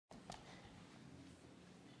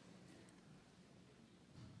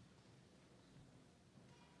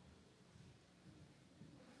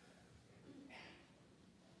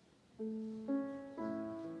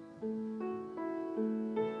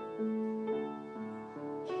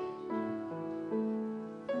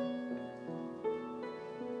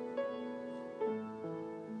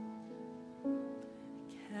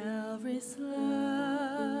Calvary's love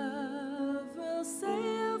will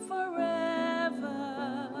sail forever,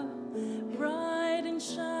 bright and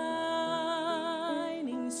shining,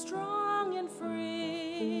 strong and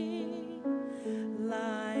free,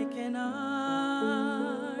 like an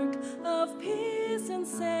ark of peace and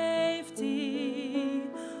safety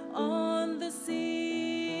on the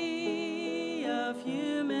sea of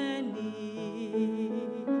human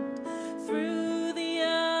need. Through the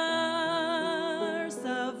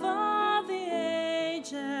of all the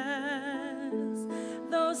ages,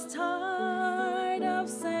 those tired of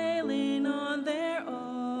sailing on their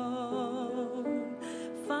own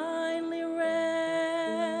finally rest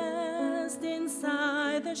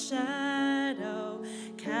inside the shadow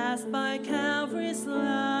cast by Calvary's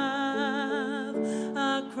love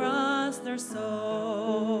across their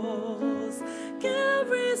souls.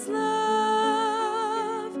 Calvary's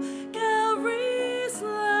love, Calvary's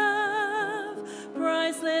love,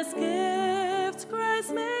 priceless gift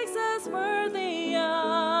Christ makes us worthy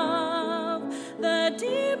of. The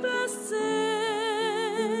deepest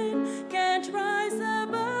sin can't rise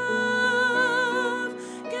above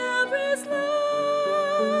Calvary's love.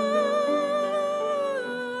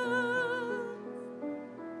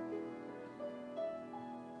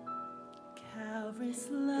 Calvary's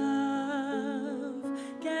love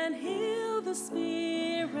can heal the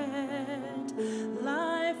spirit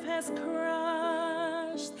life has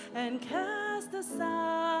crushed and cast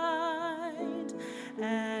aside,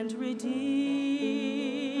 and redeem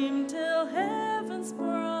till heaven's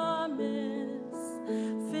promise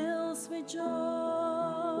fills with joy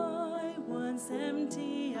one's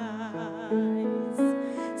empty eyes.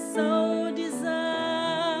 So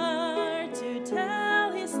desire to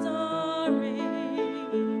tell his story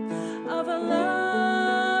of a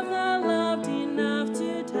love that loved enough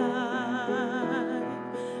to die,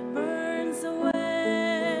 burns away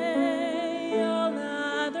all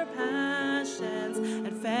other passions,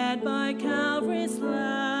 and fed by Calvary's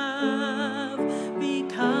love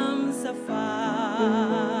becomes a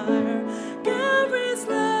fire. Calvary's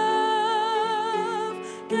love,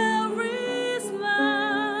 Calvary's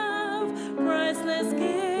love, priceless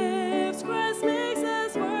gifts Christ makes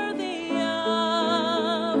us worthy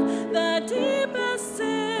of. The deepest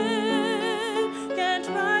sin can't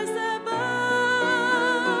rise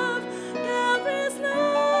above Calvary's love.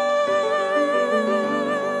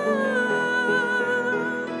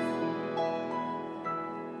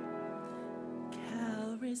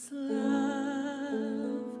 Calvary's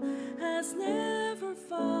love has never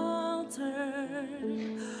faltered.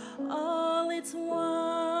 All its wonders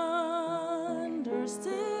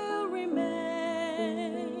still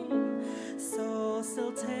remain. So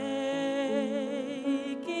still take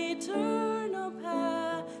eternal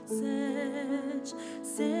passage,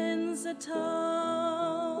 sins atoned.